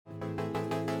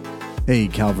Hey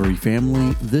Calvary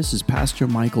family, this is Pastor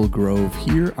Michael Grove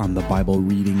here on the Bible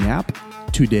Reading app.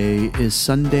 Today is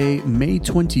Sunday, May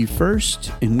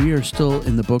 21st, and we are still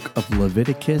in the book of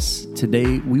Leviticus.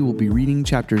 Today we will be reading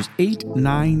chapters 8,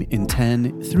 9, and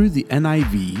 10 through the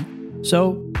NIV.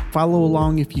 So follow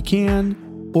along if you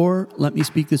can, or let me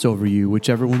speak this over you,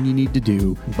 whichever one you need to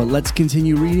do. But let's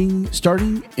continue reading,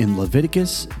 starting in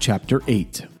Leviticus chapter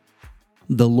 8.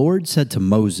 The Lord said to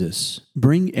Moses,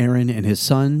 "Bring Aaron and his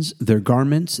sons, their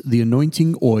garments, the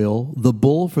anointing oil, the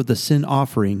bull for the sin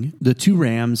offering, the 2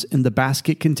 rams, and the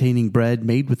basket containing bread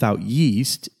made without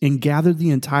yeast, and gather the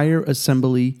entire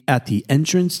assembly at the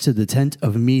entrance to the tent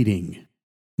of meeting."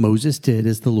 Moses did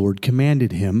as the Lord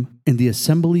commanded him, and the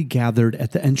assembly gathered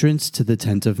at the entrance to the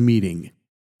tent of meeting.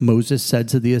 Moses said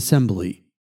to the assembly,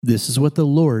 "This is what the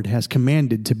Lord has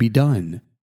commanded to be done."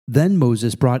 Then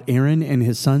Moses brought Aaron and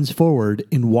his sons forward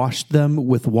and washed them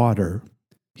with water.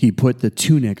 He put the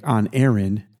tunic on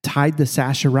Aaron, tied the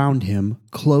sash around him,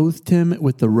 clothed him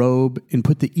with the robe, and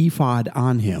put the ephod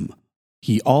on him.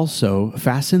 He also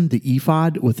fastened the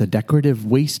ephod with a decorative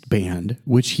waistband,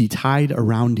 which he tied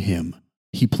around him.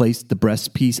 He placed the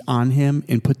breastpiece on him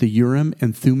and put the Urim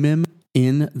and Thummim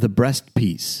in the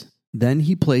breastpiece. Then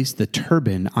he placed the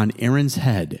turban on Aaron's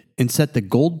head and set the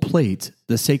gold plate,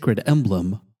 the sacred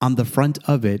emblem, on the front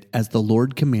of it as the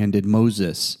Lord commanded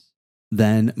Moses.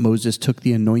 Then Moses took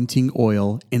the anointing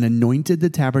oil and anointed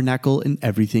the tabernacle and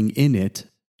everything in it,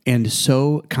 and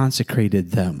so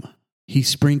consecrated them. He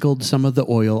sprinkled some of the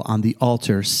oil on the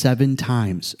altar 7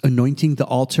 times, anointing the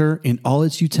altar and all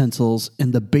its utensils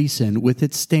and the basin with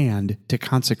its stand to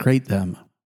consecrate them.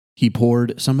 He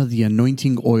poured some of the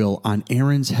anointing oil on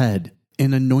Aaron's head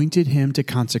and anointed him to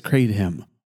consecrate him.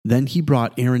 Then he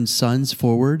brought Aaron's sons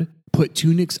forward, put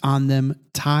tunics on them,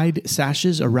 tied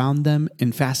sashes around them,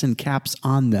 and fastened caps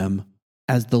on them,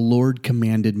 as the Lord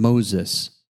commanded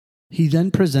Moses. He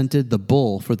then presented the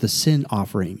bull for the sin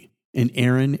offering, and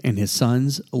Aaron and his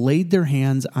sons laid their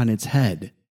hands on its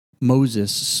head. Moses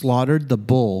slaughtered the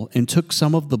bull and took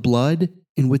some of the blood,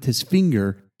 and with his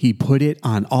finger he put it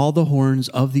on all the horns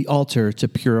of the altar to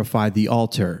purify the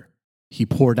altar. He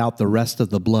poured out the rest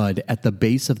of the blood at the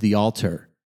base of the altar.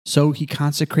 So he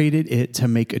consecrated it to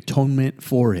make atonement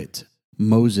for it.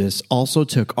 Moses also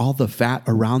took all the fat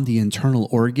around the internal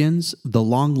organs, the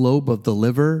long lobe of the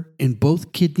liver, and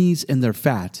both kidneys and their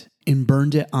fat, and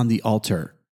burned it on the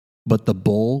altar. But the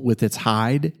bull with its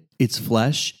hide, its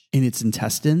flesh, and its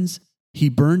intestines, he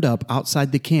burned up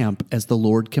outside the camp as the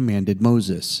Lord commanded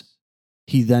Moses.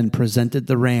 He then presented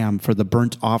the ram for the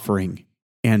burnt offering,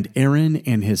 and Aaron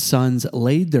and his sons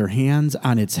laid their hands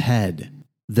on its head.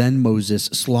 Then Moses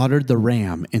slaughtered the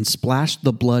ram and splashed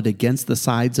the blood against the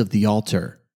sides of the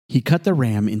altar. He cut the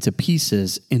ram into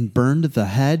pieces and burned the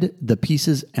head, the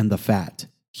pieces, and the fat.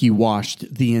 He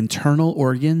washed the internal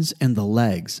organs and the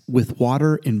legs with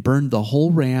water and burned the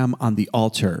whole ram on the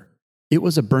altar. It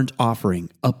was a burnt offering,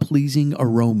 a pleasing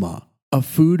aroma, a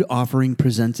food offering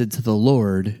presented to the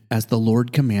Lord as the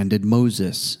Lord commanded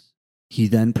Moses. He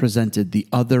then presented the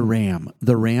other ram,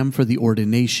 the ram for the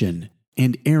ordination,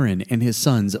 and Aaron and his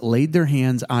sons laid their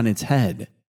hands on its head.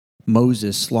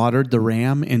 Moses slaughtered the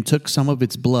ram and took some of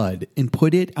its blood and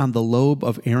put it on the lobe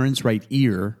of Aaron's right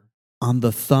ear, on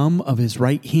the thumb of his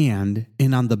right hand,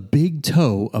 and on the big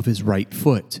toe of his right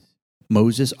foot.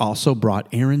 Moses also brought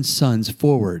Aaron's sons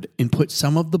forward and put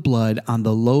some of the blood on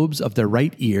the lobes of their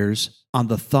right ears, on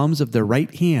the thumbs of their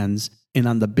right hands, and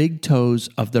on the big toes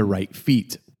of their right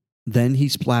feet. Then he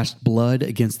splashed blood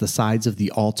against the sides of the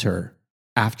altar.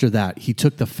 After that, he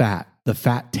took the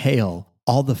fat tail,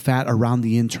 all the fat around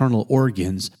the internal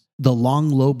organs, the long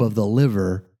lobe of the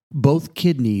liver, both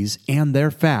kidneys and their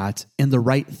fat, and the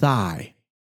right thigh.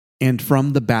 And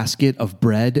from the basket of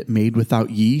bread made without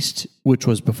yeast, which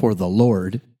was before the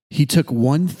Lord, he took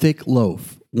one thick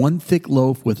loaf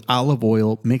with olive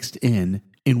oil mixed in,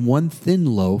 and one thin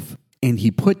loaf, and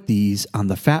he put these on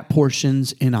the fat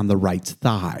portions and on the right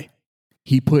thigh.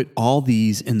 He put all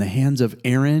these in the hands of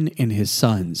Aaron and his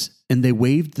sons, and they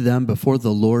waved them before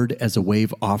the Lord as a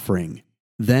wave offering.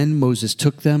 Then Moses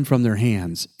took them from their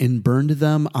hands and burned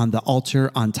them on the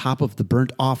altar on top of the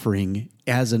burnt offering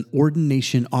as an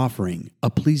ordination offering,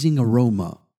 a pleasing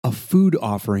aroma, a food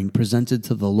offering presented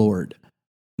to the Lord.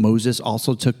 Moses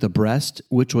also took the breast,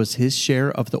 which was his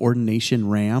share of the ordination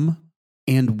ram,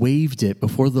 and waved it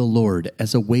before the Lord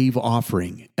as a wave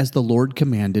offering, as the Lord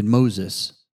commanded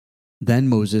Moses. Then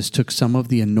Moses took some of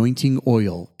the anointing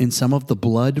oil and some of the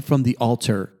blood from the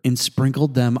altar and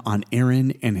sprinkled them on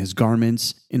Aaron and his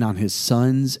garments and on his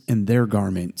sons and their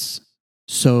garments.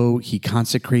 So he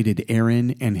consecrated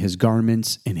Aaron and his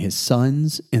garments and his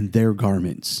sons and their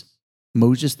garments.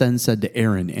 Moses then said to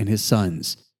Aaron and his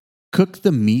sons, "Cook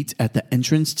the meat at the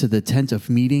entrance to the tent of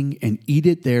meeting and eat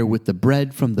it there with the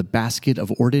bread from the basket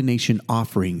of ordination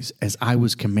offerings as I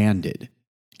was commanded.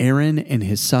 Aaron and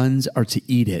his sons are to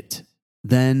eat it.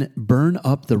 Then burn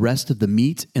up the rest of the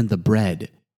meat and the bread.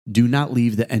 Do not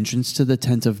leave the entrance to the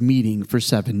tent of meeting for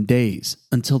 7 days,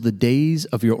 until the days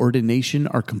of your ordination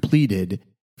are completed,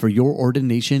 for your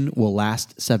ordination will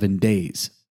last 7 days.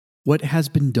 What has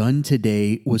been done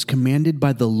today was commanded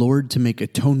by the Lord to make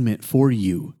atonement for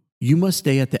you. You must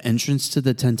stay at the entrance to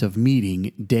the tent of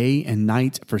meeting day and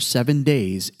night for 7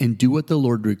 days and do what the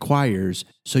Lord requires,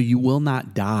 so you will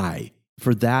not die,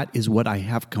 for that is what I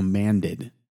have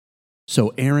commanded."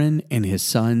 So Aaron and his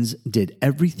sons did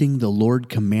everything the Lord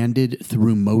commanded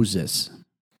through Moses.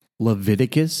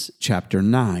 Leviticus chapter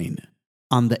 9.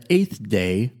 On the 8th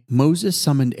day, Moses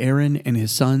summoned Aaron and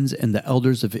his sons and the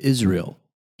elders of Israel.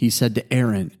 He said to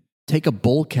Aaron, "Take a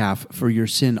bull calf for your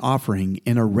sin offering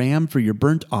and a ram for your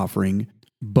burnt offering,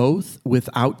 both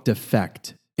without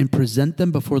defect, and present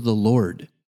them before the Lord.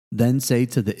 Then say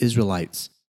to the Israelites,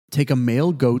 'Take a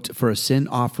male goat for a sin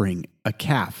offering, a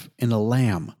calf, and a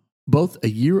lamb, both a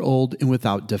year old and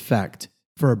without defect,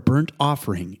 for a burnt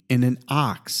offering, and an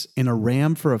ox and a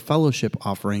ram for a fellowship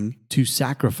offering to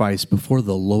sacrifice before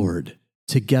the Lord,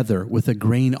 together with a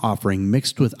grain offering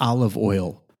mixed with olive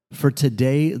oil. For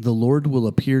today the Lord will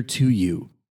appear to you.'"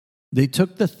 They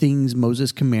took the things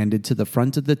Moses commanded to the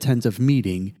front of the tent of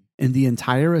meeting, and the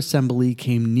entire assembly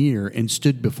came near and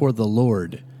stood before the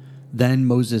Lord. Then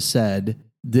Moses said,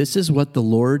 "This is what the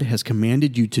Lord has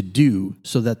commanded you to do,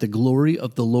 so that the glory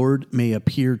of the Lord may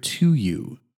appear to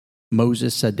you."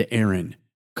 Moses said to Aaron,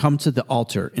 "Come to the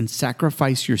altar and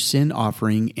sacrifice your sin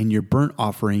offering and your burnt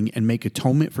offering and make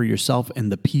atonement for yourself and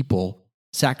the people.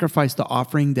 Sacrifice the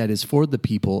offering that is for the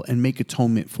people and make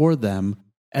atonement for them,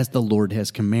 as the Lord has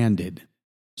commanded."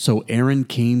 So Aaron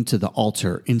came to the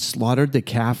altar and slaughtered the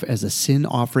calf as a sin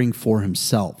offering for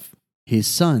himself. His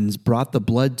sons brought the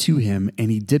blood to him,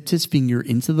 and he dipped his finger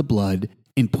into the blood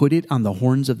and put it on the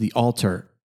horns of the altar.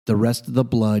 The rest of the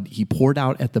blood he poured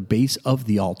out at the base of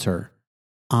the altar.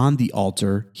 On the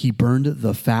altar he burned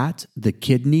the fat, the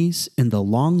kidneys, and the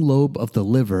long lobe of the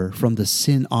liver from the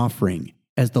sin offering,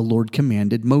 as the Lord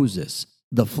commanded Moses.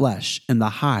 The flesh and the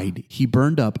hide he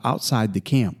burned up outside the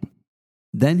camp.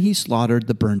 Then he slaughtered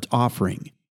the burnt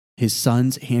offering. His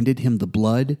sons handed him the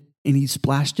blood, and he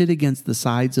splashed it against the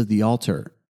sides of the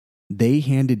altar. They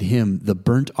handed him the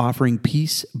burnt offering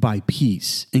piece by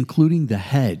piece, including the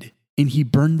head, and he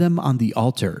burned them on the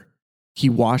altar. He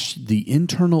washed the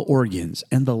internal organs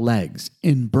and the legs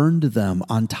and burned them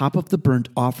on top of the burnt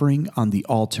offering on the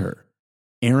altar.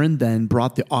 Aaron then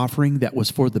brought the offering that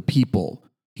was for the people.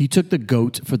 He took the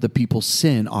goat for the people's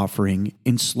sin offering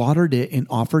and slaughtered it and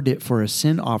offered it for a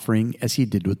sin offering as he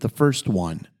did with the first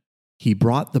one. He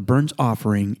brought the burnt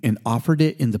offering and offered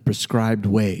it in the prescribed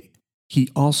way. He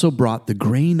also brought the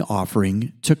grain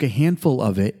offering, took a handful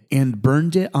of it, and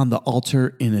burned it on the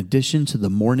altar in addition to the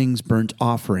morning's burnt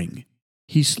offering.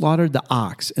 He slaughtered the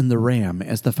ox and the ram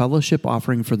as the fellowship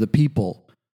offering for the people.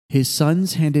 His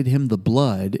sons handed him the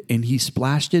blood, and he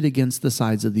splashed it against the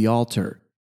sides of the altar.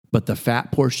 But the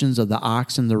fat portions of the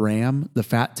ox and the ram, the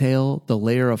fat tail, the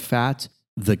layer of fat,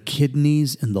 the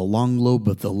kidneys, and the long lobe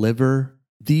of the liver,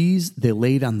 these they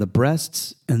laid on the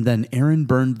breasts, and then Aaron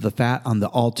burned the fat on the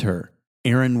altar.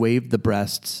 Aaron waved the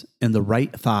breasts and the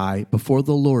right thigh before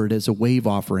the Lord as a wave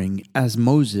offering, as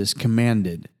Moses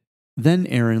commanded. Then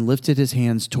Aaron lifted his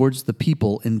hands towards the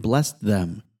people and blessed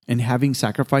them, and having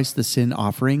sacrificed the sin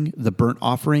offering, the burnt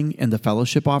offering, and the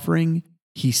fellowship offering,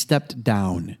 he stepped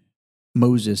down.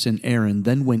 Moses and Aaron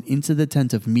then went into the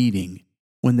tent of meeting.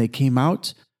 When they came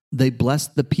out, they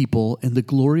blessed the people, and the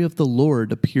glory of the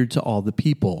Lord appeared to all the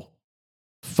people.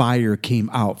 Fire came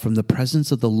out from the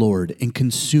presence of the Lord and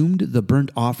consumed the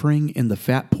burnt offering and the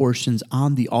fat portions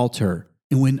on the altar.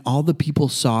 And when all the people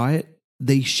saw it,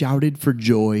 they shouted for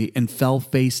joy and fell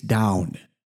face down.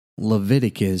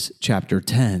 Leviticus chapter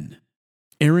 10.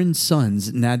 Aaron's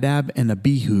sons Nadab and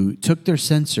Abihu took their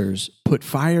censers, put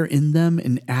fire in them,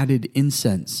 and added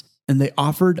incense, and they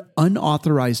offered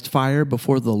unauthorized fire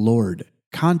before the Lord,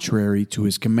 contrary to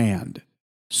his command.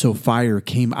 So fire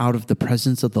came out of the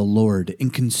presence of the Lord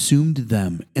and consumed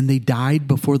them, and they died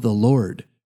before the Lord.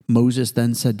 Moses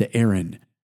then said to Aaron,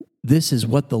 "This is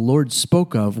what the Lord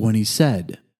spoke of when he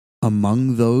said,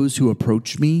 'Among those who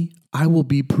approach me, I will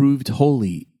be proved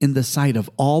holy. In the sight of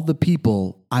all the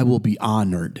people, I will be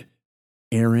honored.'"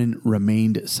 Aaron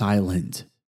remained silent.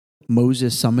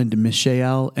 Moses summoned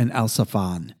Mishael and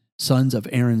Elzaphan, sons of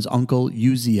Aaron's uncle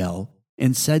Uziel,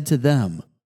 and said to them,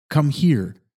 "Come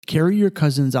here, Carry your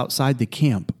cousins outside the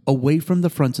camp, away from the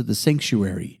front of the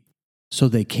sanctuary." So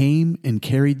they came and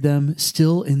carried them,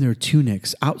 still in their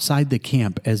tunics, outside the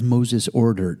camp as Moses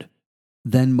ordered.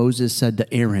 Then Moses said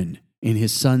to Aaron and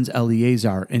his sons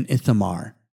Eleazar and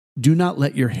Ithamar, "Do not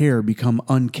let your hair become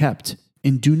unkempt,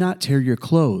 and do not tear your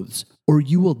clothes, or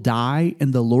you will die,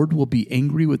 and the Lord will be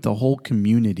angry with the whole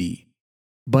community.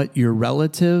 But your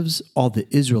relatives, all the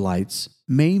Israelites,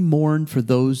 may mourn for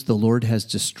those the Lord has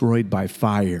destroyed by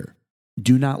fire.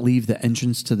 Do not leave the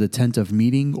entrance to the tent of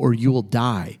meeting, or you will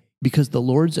die, because the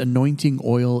Lord's anointing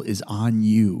oil is on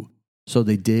you." So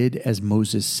they did as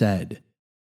Moses said.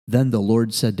 Then the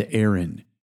Lord said to Aaron,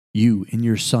 "You and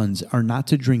your sons are not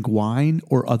to drink wine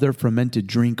or other fermented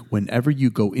drink whenever you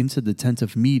go into the tent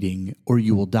of meeting, or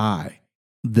you will die.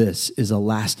 This is a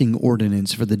lasting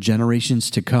ordinance for the generations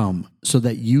to come, so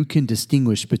that you can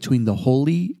distinguish between the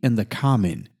holy and the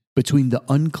common, between the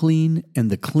unclean and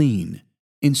the clean.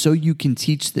 And so you can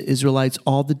teach the Israelites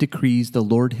all the decrees the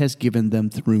Lord has given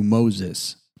them through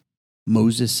Moses."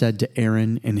 Moses said to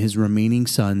Aaron and his remaining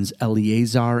sons,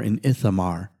 Eleazar and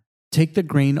Ithamar, "Take the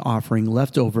grain offering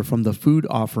left over from the food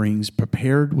offerings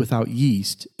prepared without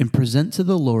yeast, and present to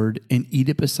the Lord and eat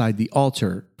it beside the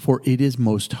altar, for it is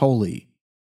most holy.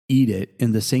 Eat it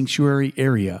in the sanctuary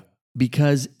area,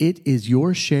 because it is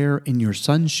your share and your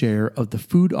son's share of the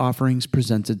food offerings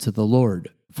presented to the Lord,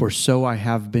 for so I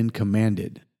have been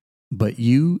commanded. But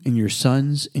you and your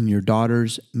sons and your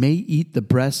daughters may eat the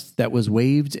breast that was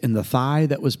waved and the thigh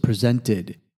that was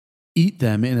presented. Eat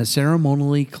them in a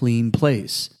ceremonially clean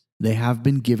place. They have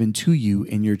been given to you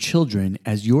and your children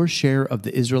as your share of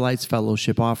the Israelites'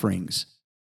 fellowship offerings.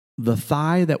 The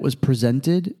thigh that was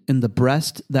presented and the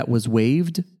breast that was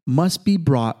waved must be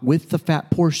brought with the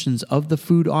fat portions of the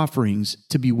food offerings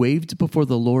to be waved before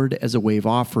the Lord as a wave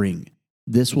offering.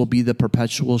 This will be the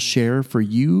perpetual share for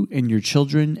you and your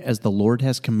children as the Lord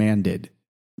has commanded."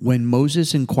 When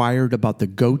Moses inquired about the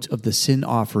goat of the sin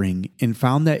offering and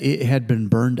found that it had been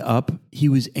burned up, he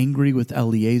was angry with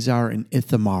Eleazar and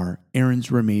Ithamar,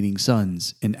 Aaron's remaining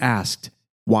sons, and asked,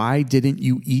 "Why didn't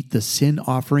you eat the sin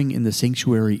offering in the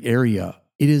sanctuary area?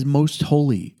 It is most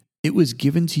holy. It was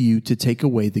given to you to take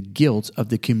away the guilt of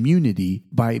the community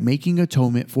by making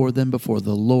atonement for them before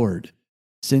the Lord.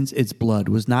 Since its blood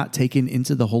was not taken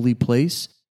into the holy place,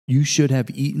 you should have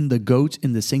eaten the goat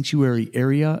in the sanctuary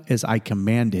area as I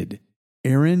commanded."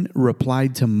 Aaron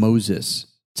replied to Moses,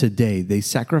 "Today they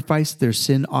sacrificed their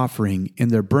sin offering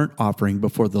and their burnt offering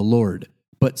before the Lord,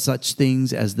 but such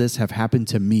things as this have happened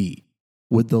to me.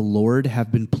 Would the Lord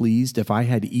have been pleased if I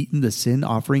had eaten the sin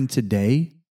offering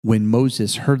today?" When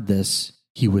Moses heard this,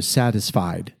 he was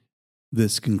satisfied.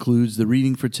 This concludes the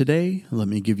reading for today. Let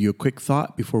me give you a quick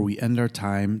thought before we end our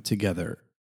time together.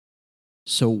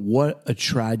 So what a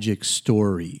tragic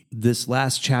story. This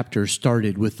last chapter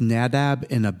started with Nadab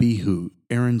and Abihu,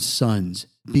 Aaron's sons,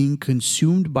 being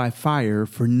consumed by fire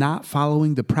for not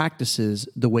following the practices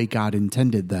the way God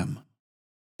intended them.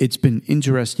 It's been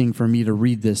interesting for me to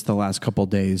read this the last couple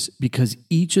days because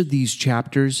each of these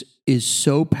chapters is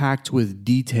so packed with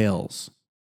details.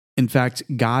 In fact,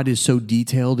 God is so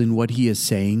detailed in what he is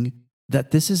saying that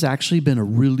this has actually been a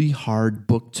really hard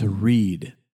book to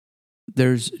read.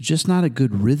 There's just not a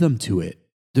good rhythm to it.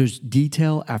 There's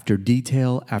detail after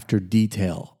detail after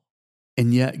detail.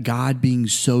 And yet God, being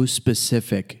so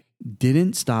specific,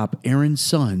 didn't stop Aaron's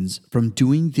sons from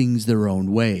doing things their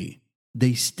own way.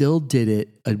 They still did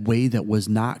it a way that was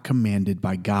not commanded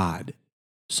by God.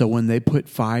 So when they put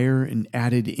fire and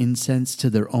added incense to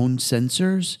their own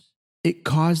censers, it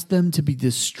caused them to be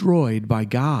destroyed by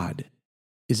God.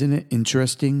 Isn't it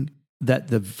interesting that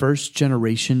the first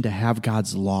generation to have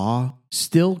God's law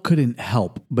still couldn't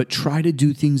help but try to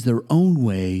do things their own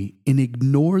way and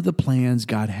ignore the plans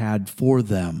God had for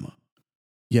them?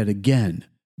 Yet again,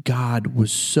 God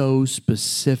was so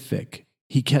specific.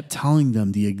 He kept telling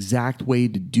them the exact way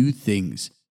to do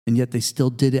things, and yet they still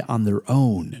did it on their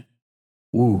own.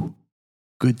 Ooh,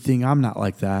 good thing I'm not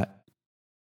like that.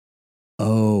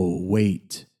 Oh,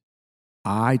 wait.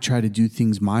 I try to do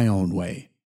things my own way.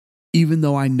 Even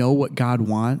though I know what God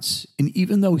wants, and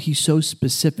even though he's so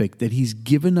specific that he's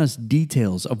given us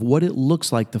details of what it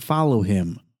looks like to follow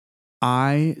him,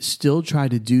 I still try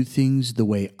to do things the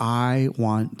way I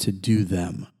want to do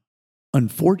them.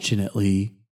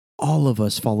 Unfortunately, all of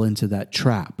us fall into that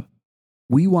trap.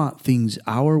 We want things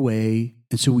our way,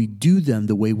 and so we do them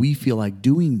the way we feel like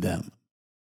doing them.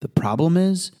 The problem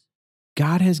is,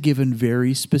 God has given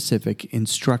very specific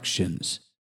instructions.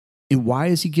 And why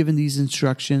has he given these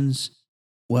instructions?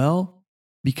 Well,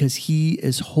 because he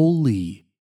is holy,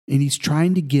 and he's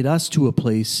trying to get us to a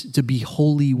place to be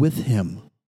holy with him.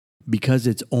 because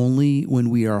it's only when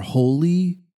we are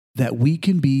holy that we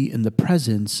can be in the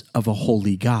presence of a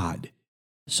holy God.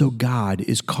 So God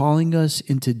is calling us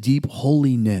into deep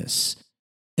holiness.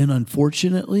 And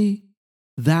unfortunately,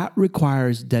 that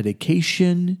requires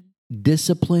dedication,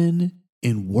 discipline,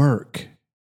 and work.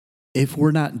 If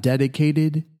we're not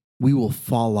dedicated, we will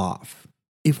fall off.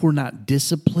 If we're not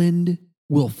disciplined,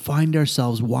 we'll find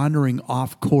ourselves wandering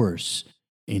off course.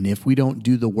 And if we don't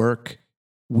do the work,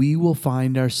 we will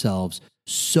find ourselves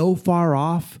so far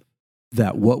off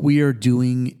that what we are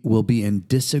doing will be in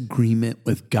disagreement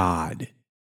with God.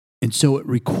 And so it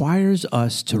requires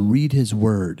us to read His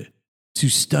Word, to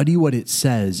study what it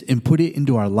says and put it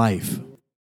into our life,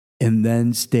 and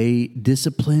then stay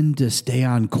disciplined to stay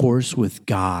on course with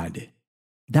God.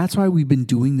 That's why we've been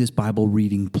doing this Bible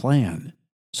reading plan,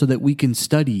 so that we can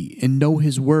study and know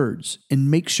His words and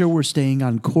make sure we're staying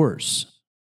on course.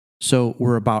 So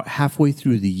we're about halfway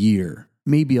through the year,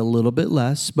 maybe a little bit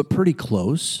less, but pretty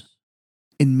close.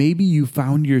 And maybe you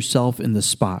found yourself in the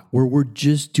spot where we're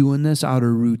just doing this out of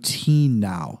routine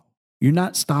now. You're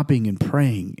not stopping and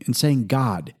praying and saying,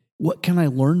 God, what can I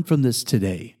learn from this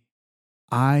today?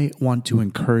 I want to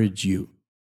encourage you.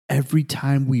 Every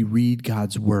time we read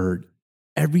God's word,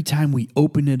 every time we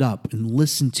open it up and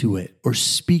listen to it or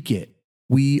speak it,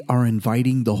 we are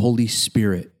inviting the Holy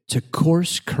Spirit to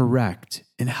course correct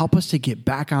and help us to get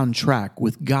back on track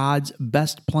with God's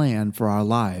best plan for our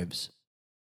lives.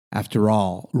 After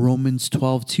all, Romans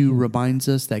 12:2 reminds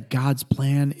us that God's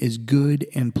plan is good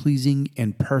and pleasing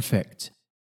and perfect.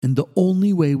 And the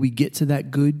only way we get to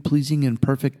that good, pleasing, and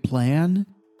perfect plan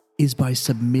is by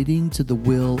submitting to the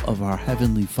will of our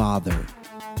Heavenly Father.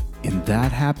 And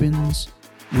that happens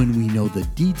when we know the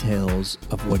details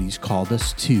of what He's called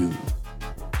us to.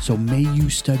 So may you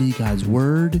study God's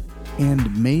Word,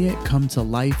 and may it come to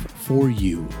life for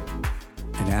you.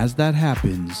 And as that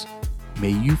happens, may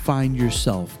you find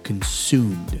yourself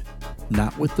consumed,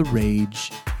 not with the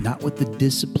rage, not with the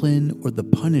discipline or the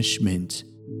punishment,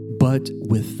 but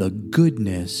with the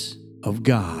goodness of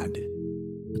God.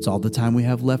 That's all the time we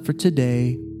have left for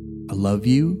today. I love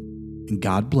you, and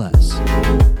God bless.